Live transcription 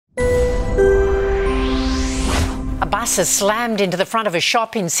bus has slammed into the front of a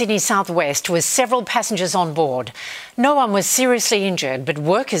shop in Sydney southwest with several passengers on board. No one was seriously injured, but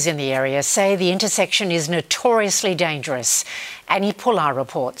workers in the area say the intersection is notoriously dangerous. Annie Pullar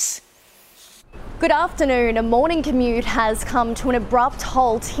reports. Good afternoon. A morning commute has come to an abrupt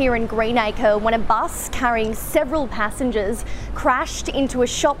halt here in Greenacre when a bus carrying several passengers crashed into a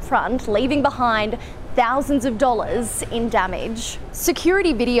shop front, leaving behind thousands of dollars in damage.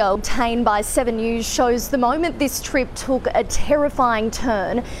 Security video obtained by 7 News shows the moment this trip took a terrifying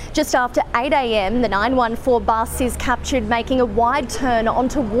turn. Just after 8 a.m, the 914 bus is captured making a wide turn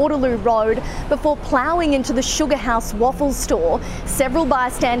onto Waterloo Road before ploughing into the Sugar House waffle store. Several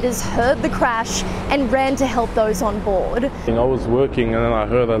bystanders heard the crash and ran to help those on board. I was working and then I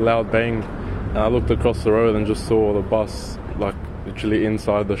heard a loud bang and I looked across the road and just saw the bus literally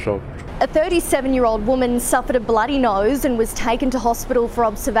inside the shop. A 37-year-old woman suffered a bloody nose and was taken to hospital for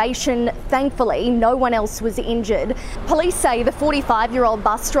observation. Thankfully, no one else was injured. Police say the 45-year-old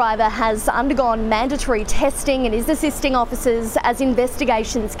bus driver has undergone mandatory testing and is assisting officers as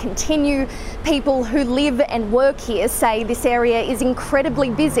investigations continue. People who live and work here say this area is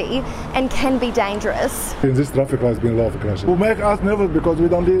incredibly busy and can be dangerous. In this traffic light has been a lot of crashes. We make us nervous because we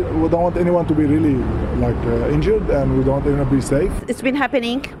don't want anyone to be really injured, and we don't want anyone to be safe. It's been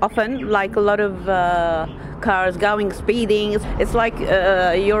happening often, like a lot of cars going speeding. It's like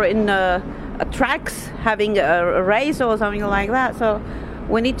you're in a tracks having a race or something like that. So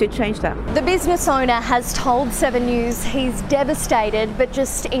we need to change that. The business owner has told 7 News he's devastated but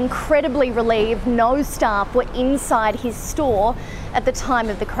just incredibly relieved no staff were inside his store at the time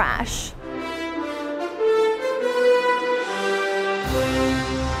of the crash.